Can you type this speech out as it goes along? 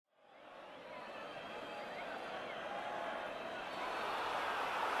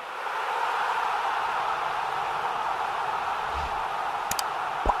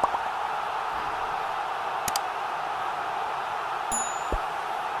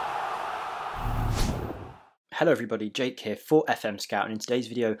Hello everybody, Jake here for FMSCOUT, and in today's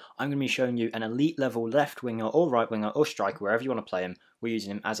video I'm going to be showing you an elite level left winger or right winger or striker, wherever you want to play him. We're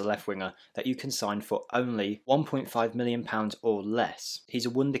using him as a left winger that you can sign for only £1.5 million or less. He's a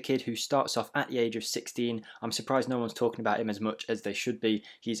wonder kid who starts off at the age of 16. I'm surprised no one's talking about him as much as they should be.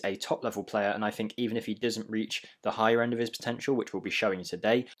 He's a top level player, and I think even if he doesn't reach the higher end of his potential, which we'll be showing you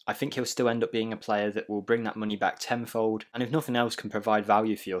today, I think he'll still end up being a player that will bring that money back tenfold, and if nothing else can provide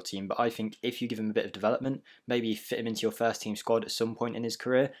value for your team. But I think if you give him a bit of development, maybe fit him into your first team squad at some point in his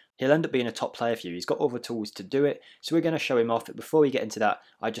career, he'll end up being a top player for you. He's got all the tools to do it, so we're going to show him off. But before we get into that,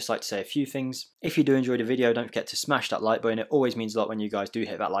 I'd just like to say a few things. If you do enjoy the video, don't forget to smash that like button. It always means a lot when you guys do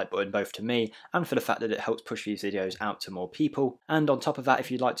hit that like button, both to me and for the fact that it helps push these videos out to more people. And on top of that,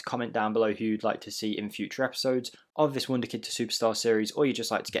 if you'd like to comment down below who you'd like to see in future episodes of this Wonderkid to Superstar series, or you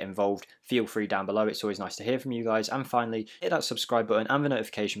just like to get involved, feel free down below. It's always nice to hear from you guys. And finally, hit that subscribe button and the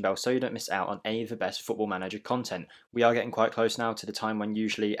notification bell so you don't miss out on any of the best Football Manager content. We are getting quite close now to the time when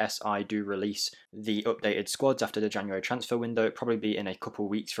usually SI do release the updated squads after the January transfer window. It'll probably be in a couple of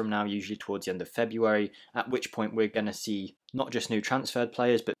weeks from now, usually towards the end of February, at which point we're going to see not just new transferred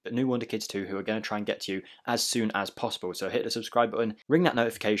players, but new Wonderkids too, who are going to try and get to you as soon as possible. So hit the subscribe button, ring that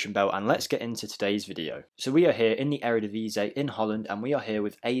notification bell, and let's get into today's video. So we are here in the Eredivisie in Holland, and we are here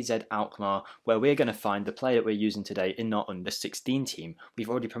with AZ Alkmaar, where we're going to find the player that we're using today in our under-16 team. We've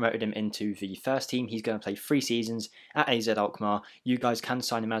already promoted him into the first team. He's going to play 3 seasons at AZ Alkmaar. You guys can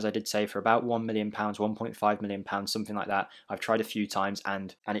sign him, as I did say, for about £1 million, £1.5 million, something like that. I've tried a few times,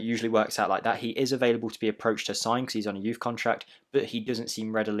 and it usually works out like that. He is available to be approached to sign because he's on a youth contract, but he doesn't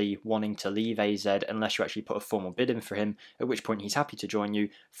seem readily wanting to leave AZ unless you actually put a formal bid in for him, at which point he's happy to join you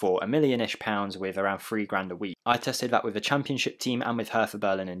for £1 million-ish with around £3 a week. I tested that with a championship team and with Hertha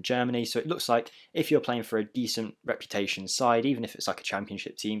Berlin in Germany, so it looks like if you're playing for a decent reputation side, even if it's like a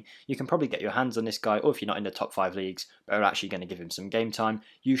championship team, you can probably get your hands on this guy, or if you're not in the top 5 leagues but are actually going to give him some game time,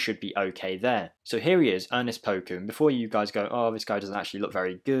 you should be okay there. So here he is, Ernest Poku, and before you guys go, oh, this guy doesn't actually look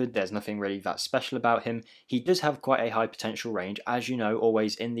very good, there's nothing really that special about him, he does have quite a high potential range. As you know,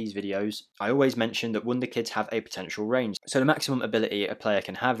 always in these videos, I always mention that Wonderkids have a potential range. So the maximum ability a player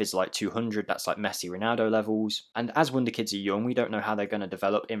can have is like 200, that's like Messi, Ronaldo levels. And as Wonderkids are young, we don't know how they're going to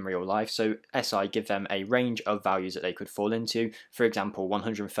develop in real life, so SI give them a range of values that they could fall into. For example,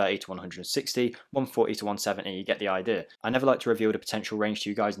 130 to 160, 140 to 170, you get the idea. I never like to reveal the potential range to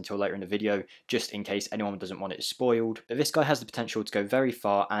you guys until later in the video, just in case anyone doesn't want it spoiled. But this guy has the potential to go very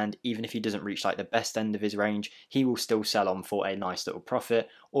far, and even if he doesn't reach like the best end of his range, he will still sell on for a nice little profit,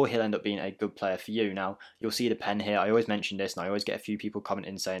 or he'll end up being a good player for you. Now, you'll see the pen here. I always mention this, and I always get a few people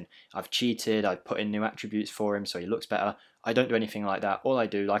commenting saying, I've cheated, I've put in new attributes for him so he looks better. I don't do anything like that. All I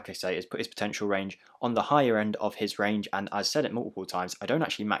do, like I say, is put his potential range on the higher end of his range, and I've said it multiple times, I don't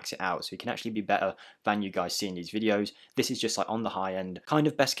actually max it out, so he can actually be better than you guys see in these videos. This is just like on the high end, kind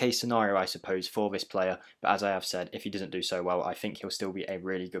of best case scenario, I suppose, for this player, but as I have said, if he doesn't do so well, I think he'll still be a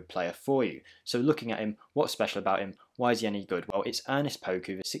really good player for you. So looking at him, what's special about him? Why is he any good? Well, it's Ernest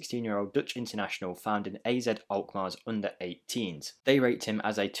Poku, the 16-year-old Dutch international found in AZ Alkmaar's under-18s. They rate him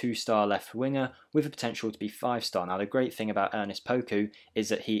as a 2-star left winger with the potential to be 5-star. Now, the great thing about Ernest Poku is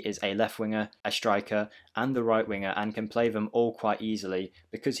that he is a left winger, a striker, and the right winger, and can play them all quite easily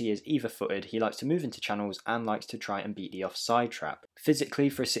because he is either-footed. He likes to move into channels and likes to try and beat the offside trap. Physically,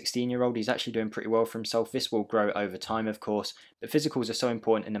 for a 16-year-old, he's actually doing pretty well for himself. This will grow over time, of course, but physicals are so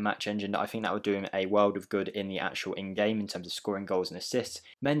important in the match engine that I think that would do him a world of good in the actual in-game in terms of scoring goals and assists.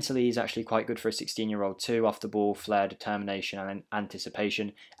 Mentally, he's actually quite good for a 16-year-old too. Off the ball, flair, determination, and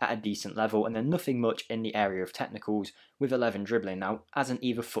anticipation at a decent level, and then nothing much in the area of technicals with 11 dribbling. Now, as an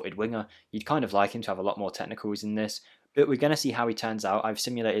either-footed winger, you'd kind of like him to have a lot more technicals in this, but we're going to see how he turns out. I've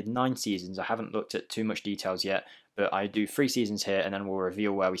simulated 9 seasons. I haven't looked at too much details yet, but I do 3 seasons here, and then we'll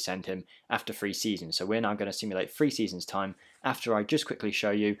reveal where we send him after 3 seasons. So we're now going to simulate 3 seasons time after I just quickly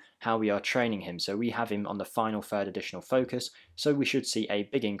show you how we are training him. So we have him on the final 3rd additional focus, so we should see a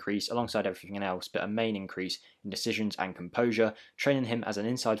big increase alongside everything else, but a main increase in decisions and composure, training him as an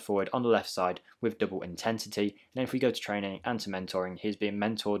inside forward on the left side with double intensity. And then if we go to training and to mentoring, he's being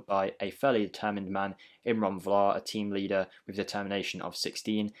mentored by a fairly determined man in Ron Vlaar, a team leader with determination of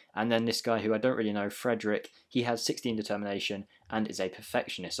 16, and then this guy who I don't really know, Frederick, he has 16 determination and is a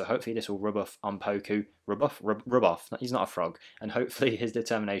perfectionist, so hopefully this will rub off on Poku, rub off, he's not a frog, and hopefully his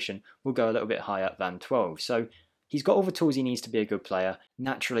determination will go a little bit higher than 12. So He's got all the tools he needs to be a good player.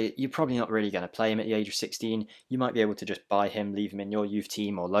 Naturally, you're probably not really going to play him at the age of 16. You might be able to just buy him, leave him in your youth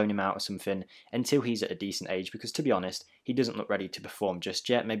team or loan him out or something until he's at a decent age, because to be honest, he doesn't look ready to perform just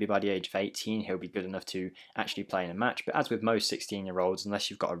yet. Maybe by the age of 18 he'll be good enough to actually play in a match, but as with most 16-year-olds, unless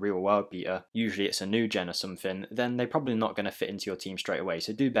you've got a real world beater, usually it's a new gen or something, then they're probably not going to fit into your team straight away,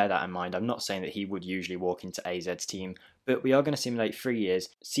 so do bear that in mind. I'm not saying that he would usually walk into AZ's team, but we are going to simulate 3 years,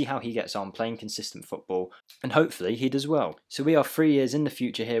 see how he gets on playing consistent football, and hopefully he does well. So we are 3 years in the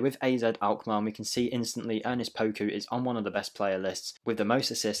future here with AZ Alkmaar, and we can see instantly Ernest Poku is on one of the best player lists with the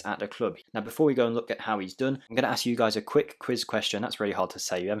most assists at the club. Now before we go and look at how he's done, I'm going to ask you guys a quick quiz question. That's really hard to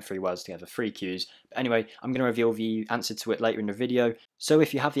say, them 3 words together, 3 Qs. But anyway, I'm going to reveal the answer to it later in the video. So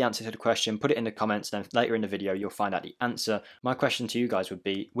if you have the answer to the question, put it in the comments, and then later in the video you'll find out the answer. My question to you guys would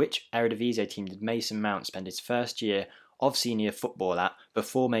be, which Eredivisie team did Mason Mount spend his first year of senior football at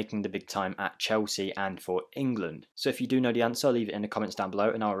before making the big time at Chelsea and for England? So if you do know the answer, leave it in the comments down below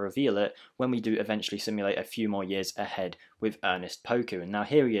and I'll reveal it when we do eventually simulate a few more years ahead with Ernest Poku. And now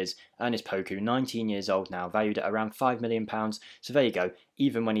here he is, Ernest Poku, 19 years old now, valued at around £5 million. So there you go,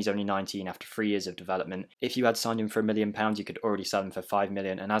 even when he's only 19 after 3 years of development. If you had signed him for £1 million, you could already sell him for £5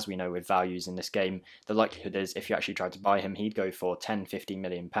 million. And as we know with values in this game, the likelihood is if you actually tried to buy him, he'd go for £10–15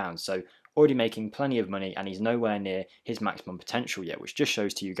 million. So already making plenty of money, and he's nowhere near his maximum potential yet, which just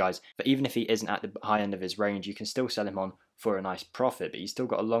shows to you guys that even if he isn't at the high end of his range, you can still sell him on for a nice profit. But he's still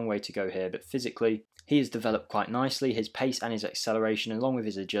got a long way to go here, but physically he has developed quite nicely. His pace and his acceleration along with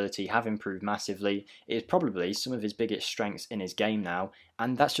his agility have improved massively. It is probably some of his biggest strengths in his game now,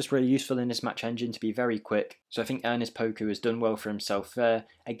 and that's just really useful in this match engine to be very quick. So I think Ernest Poku has done well for himself there.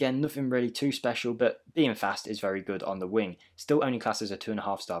 Again, nothing really too special, but being fast is very good on the wing. Still only classed as a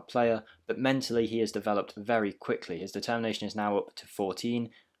 2.5-star player, but mentally he has developed very quickly. His determination is now up to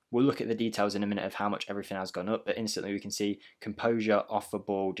 14. We'll look at the details in a minute of how much everything has gone up, but instantly we can see composure, off the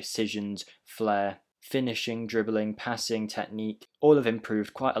ball, decisions, flair, finishing, dribbling, passing, technique, all have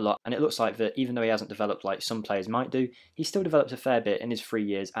improved quite a lot, and it looks like that even though he hasn't developed like some players might do, he's still developed a fair bit in his 3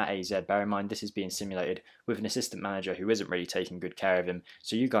 years at AZ. Bear in mind this is being simulated with an assistant manager who isn't really taking good care of him,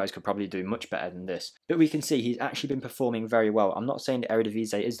 so you guys could probably do much better than this. But we can see he's actually been performing very well. I'm not saying that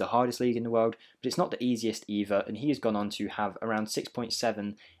Eredivisie is the hardest league in the world, but it's not the easiest either, and he has gone on to have around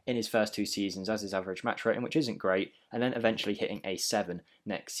 6.7 in his first 2 seasons as his average match rating, which isn't great, and then eventually hitting a 7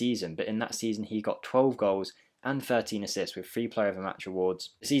 next season. But in that season he got 12 goals and 13 assists with 3 Player of the Match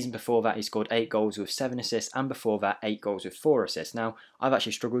awards. The season before that he scored 8 goals with 7 assists, and before that 8 goals with 4 assists. Now I've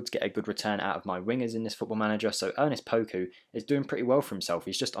actually struggled to get a good return out of my wingers in this Football Manager, so Ernest Poku is doing pretty well for himself.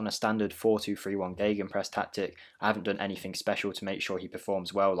 He's just on a standard 4-2-3-1 gegenpress tactic. I haven't done anything special to make sure he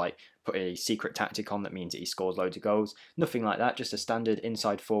performs well, like put a secret tactic on that means that he scores loads of goals. Nothing like that, just a standard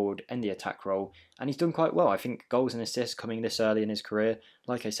inside forward in the attack role, and he's done quite well. I think goals and assists coming this early in his career,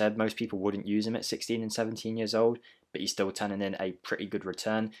 like I said, most people wouldn't use him at 16 and 17 years old, but he's still turning in a pretty good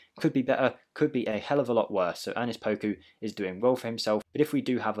return. Could be better, could be a hell of a lot worse. So Ernest Poku is doing well for himself. But if we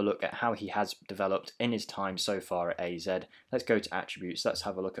do have a look at how he has developed in his time so far at AZ, let's go to attributes. Let's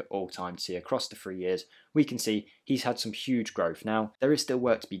have a look at all time to see across the 3 years. We can see he's had some huge growth. Now, there is still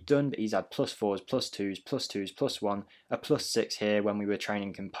work to be done, but he's had +4s, +2s, +2s, +1, a +6 here when we were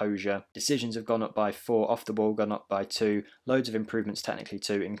training composure. Decisions have gone up by 4, off the ball gone up by 2, loads of improvements technically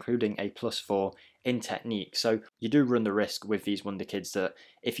too, including a +4 in technique. So you do run the risk with these Wonderkids that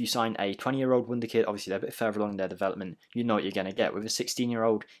if you sign a 20-year-old Wonderkid, obviously they're a bit further along in their development, you know what you're going to get. With a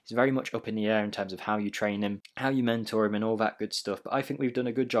 16-year-old, it's very much up in the air in terms of how you train him, how you mentor him and all that good stuff. But I think we've done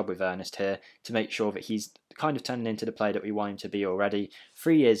a good job with Ernest here to make sure that he's kind of turning into the player that we want him to be already.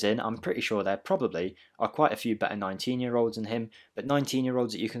 3 years in, I'm pretty sure there probably are quite a few better 19-year-olds than him, but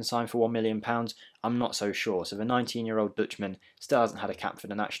 19-year-olds that you can sign for £1 million, I'm not so sure. So the 19-year-old Dutchman still hasn't had a cap for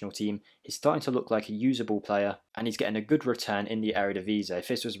the national team. He's starting to look like a usable player, and he's getting a good return in the Eredivisie. If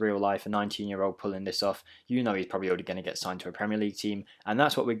this was real life, a 19-year-old pulling this off, you know he's probably already going to get signed to a Premier League team, and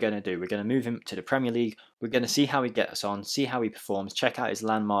that's what we're going to do. We're going to move him to the Premier League. We're going to see how he gets on, see how he performs, check out his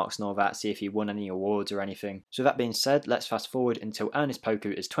landmarks and all that, see if he won any awards or anything. So that being said, let's fast forward until Ernest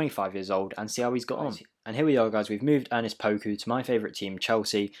Poku is 25 years old and see how he's got on. And here we are, guys. We've moved Ernest Poku to my favourite team,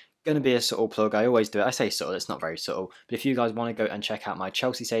 Chelsea. Going to be a subtle plug, I always do it. I say subtle, it's not very subtle. But if you guys want to go and check out my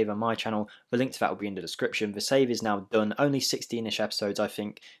Chelsea save on my channel, the link to that will be in the description. The save is now done, only 16-ish episodes I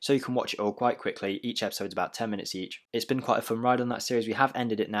think, so you can watch it all quite quickly. Each episode's about 10 minutes each. It's been quite a fun ride on that series. We have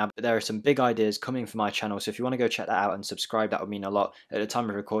ended it now, but there are some big ideas coming for my channel, so if you want to go check that out and subscribe, that would mean a lot. At the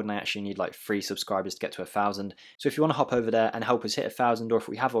time of recording, I actually need like 3 subscribers to get to 1,000. So if you want to hop over there and help us hit 1,000, or if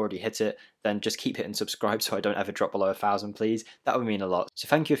we have already hit it, then just keep hitting subscribe so I don't ever drop below 1,000, please. That would mean a lot. So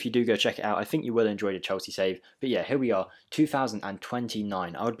thank you if you you do go check it out, I think you will enjoy the Chelsea save. But yeah, here we are,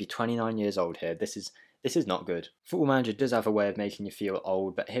 2029. I would be 29 years old here. This is not good. Football Manager does have a way of making you feel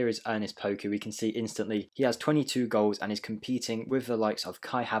old, but here is Ernest Poku. We can see instantly he has 22 goals and is competing with the likes of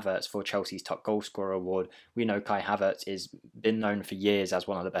Kai Havertz for Chelsea's top goal scorer award. We know Kai Havertz has been known for years as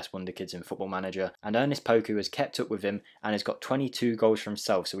one of the best Wonderkids in Football Manager, and Ernest Poku has kept up with him and has got 22 goals for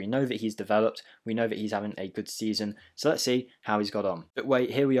himself. So we know that he's developed, we know that he's having a good season. So let's see how he's got on. But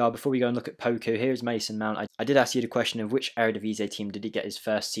wait, here we are. Before we go and look at Poku, here's Mason Mount. I did ask you the question of which Eredivisie team did he get his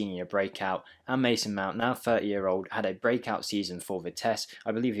first senior breakout, and Mason Mount, now 30-year-old, had a breakout season for Vitesse.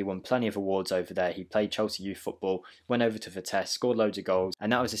 I believe he won plenty of awards over there. He played Chelsea youth football, went over to Vitesse, scored loads of goals,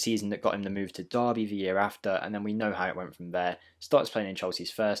 and that was the season that got him the move to Derby the year after, and then we know how it went from there. Starts playing in Chelsea's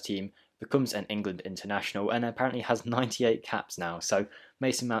first team, becomes an England international, and apparently has 98 caps now. So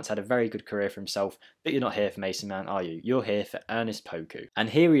Mason Mount's had a very good career for himself, but you're not here for Mason Mount, are you? You're here for Ernest Poku.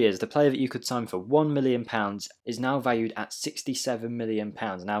 And here he is, the player that you could sign for £1 million is now valued at £67 million.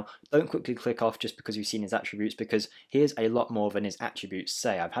 Now, don't quickly click off just because you've seen his attributes, because he is a lot more than his attributes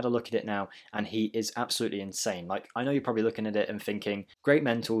say. I've had a look at it now, and he is absolutely insane. Like, I know you're probably looking at it and thinking, great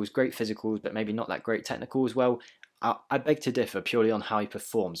mentals, great physicals, but maybe not that great technicals. Well, I beg to differ purely on how he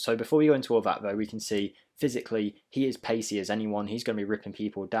performs. So before we go into all that though, we can see physically he is pacey as anyone. He's going to be ripping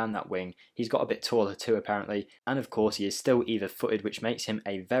people down that wing. He's got a bit taller too apparently, and of course he is still either-footed, which makes him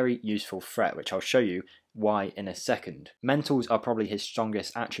a very useful threat, which I'll show you why in a second. Mentals are probably his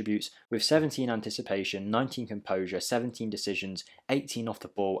strongest attributes, with 17 anticipation, 19 composure, 17 decisions, 18 off the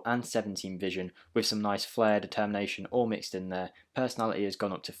ball and 17 vision, with some nice flair, determination all mixed in there. Personality has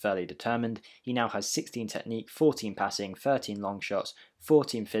gone up to fairly determined. He now has 16 technique, 14 passing, 13 long shots,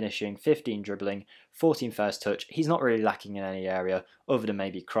 14 finishing, 15 dribbling, 14 first touch. He's not really lacking in any area other than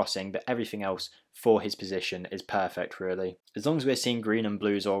maybe crossing, but everything else for his position is perfect really. As long as we're seeing green and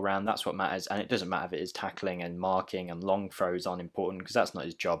blues all around, that's what matters, and it doesn't matter if it is tackling and marking and long throws aren't important because that's not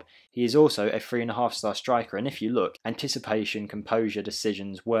his job. He is also a 3.5-star striker, and if you look, anticipation, composure,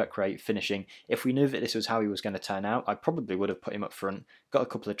 decisions, work rate, finishing, if we knew that this was how he was going to turn out, I probably would have put him up front, got a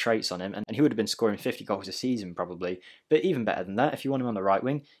couple of traits on him, and he would have been scoring 50 goals a season probably. But even better than that, if you want him on the right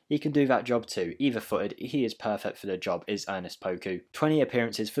wing, he can do that job too. Either-footed, he is perfect for the job, is Ernest Poku. 20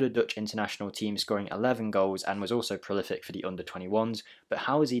 appearances for the Dutch international team, scoring 11 goals, and was also prolific for the under-21s. But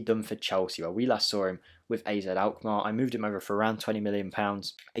how has he done for Chelsea? Well, we last saw him with AZ Alkmaar. I moved him over for around £20 million.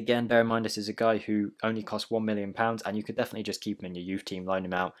 Again, bear in mind this is a guy who only costs £1 million, and you could definitely just keep him in your youth team, loan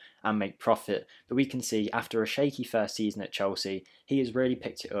him out and make profit. But we can see after a shaky first season at Chelsea, he has really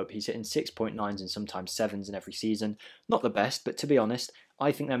picked it up. He's hitting 6.9s and sometimes 7s in every season. Not the best, but to be honest,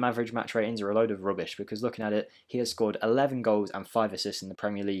 I think them average match ratings are a load of rubbish, because looking at it, he has scored 11 goals and 5 assists in the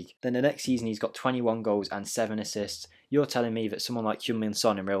Premier League. Then the next season he's got 21 goals and 7 assists. You're telling me that someone like Heung-min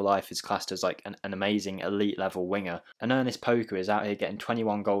Son in real life is classed as like an amazing elite level winger, and Ernest Poku is out here getting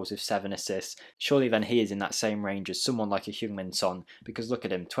 21 goals with 7 assists. Surely then he is in that same range as someone like a Heung-min Son, because look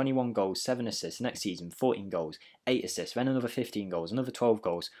at him, 21 goals, 7 assists, next season 14 goals, 8 assists, then another 15 goals, another 12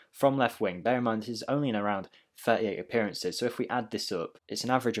 goals from left wing. Bear in mind this is only in around 38 appearances, so if we add this up, it's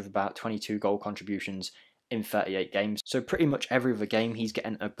an average of about 22 goal contributions in 38 games. So pretty much every other game he's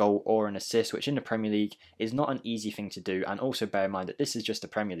getting a goal or an assist, which in the Premier League is not an easy thing to do. And also bear in mind that this is just the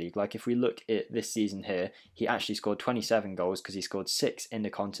Premier League. Like if we look at this season here, he actually scored 27 goals because he scored 6 in the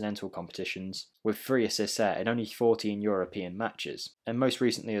continental competitions, with 3 assists there in only 14 European matches. And most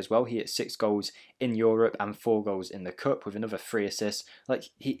recently as well, he hit 6 goals in Europe and 4 goals in the Cup with another 3 assists. Like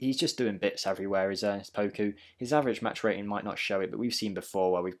he's just doing bits everywhere, is Ernest Poku. His average match rating might not show it, but we've seen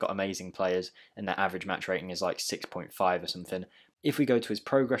before where we've got amazing players and their average match rating is like 6.5 or something. If we go to his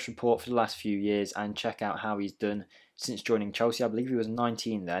progress report for the last few years and check out how he's done since joining Chelsea, I believe he was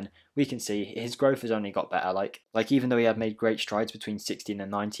 19 then, we can see his growth has only got better. Like even though he had made great strides between 16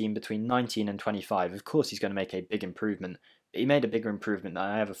 and 19, between 19 and 25, of course he's going to make a big improvement. But he made a bigger improvement than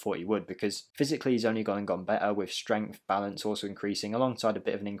I ever thought he would, because physically he's only gone better, with strength, balance also increasing, alongside a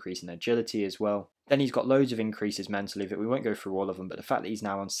bit of an increase in agility as well. Then he's got loads of increases mentally that we won't go through all of them, but the fact that he's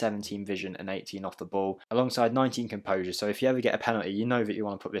now on 17 vision and 18 off the ball, alongside 19 composure, so if you ever get a penalty, you know that you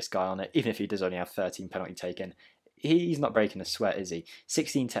want to put this guy on it, even if he does only have 13 penalty taken. He's not breaking a sweat, is he?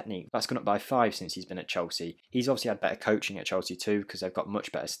 16 technique, that's gone up by 5 since he's been at Chelsea. He's obviously had better coaching at Chelsea too, because they've got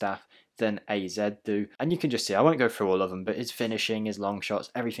much better staff than AZ do. And you can just see, I won't go through all of them, but his finishing, his long shots,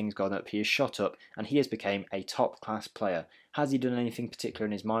 everything's gone up. He has shot up and he has become a top class player. Has he done anything particular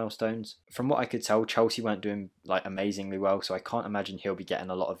in his milestones? From what I could tell, Chelsea weren't doing like amazingly well, so I can't imagine he'll be getting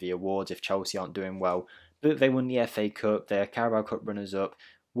a lot of the awards if Chelsea aren't doing well. But they won the FA Cup, they're Carabao Cup runners up,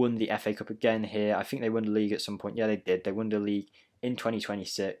 won the FA Cup again here. I think they won the league at some point. Yeah, they did. They won the league in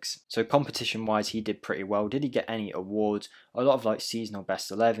 2026. So competition wise, he did pretty well. Did he get any awards? A lot of like seasonal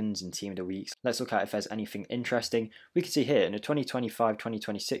best 11s and team of the weeks. Let's look at if there's anything interesting. We can see here in the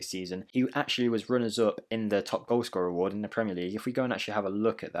 2025-2026 season, he actually was runners up in the top goal scorer award in the Premier League. If we go and actually have a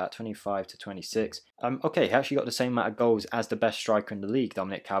look at that, 25 to 26, okay, he actually got the same amount of goals as the best striker in the league,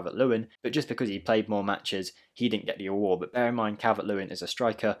 Dominic Calvert-Lewin, but just because he played more matches, he didn't get the award. But bear in mind, Calvert-Lewin is a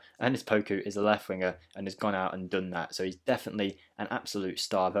striker, and his Poku is a left winger, and has gone out and done that. So he's definitely an absolute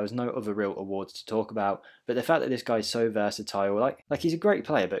star. There was no other real awards to talk about, but the fact that this guy is so versatile, like he's a great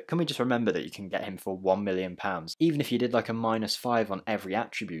player, but can we just remember that you can get him for £1 million? Even if you did like a -5 on every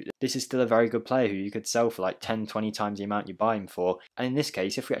attribute, this is still a very good player who you could sell for like 10-20 times the amount you buy him for. And in this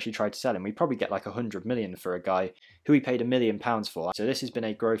case, if we actually tried to sell him, we'd probably get like 100 million for a guy who we paid £1 million for. So this has been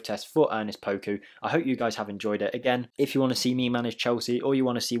a growth test for Ernest Poku. I hope you guys have enjoyed it. Again, if you want to see me manage Chelsea, or you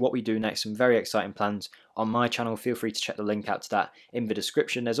want to see what we do next, some very exciting plans on my channel, feel free to check the link out to that in the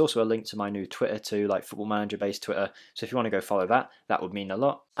description. There's also a link to my new Twitter too, like Football Manager based Twitter, so if you want to go follow that, that would mean a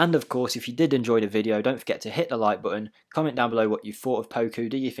lot. And of course, if you did enjoy the video, don't forget to hit the like button, comment down below what you thought of Poku.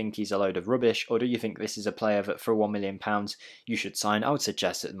 Do you think he's a load of rubbish, or do you think this is a player that for £1 million you should sign? I would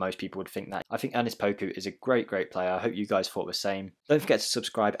suggest that most people would think that. I think Ernest Poku is a great player. I hope you guys thought the same. Don't forget to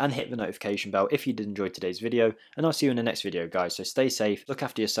subscribe and hit the notification bell if you did enjoy today's video, and I'll see you in the next video guys, so stay safe, look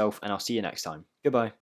after yourself, and I'll see you next time. Goodbye.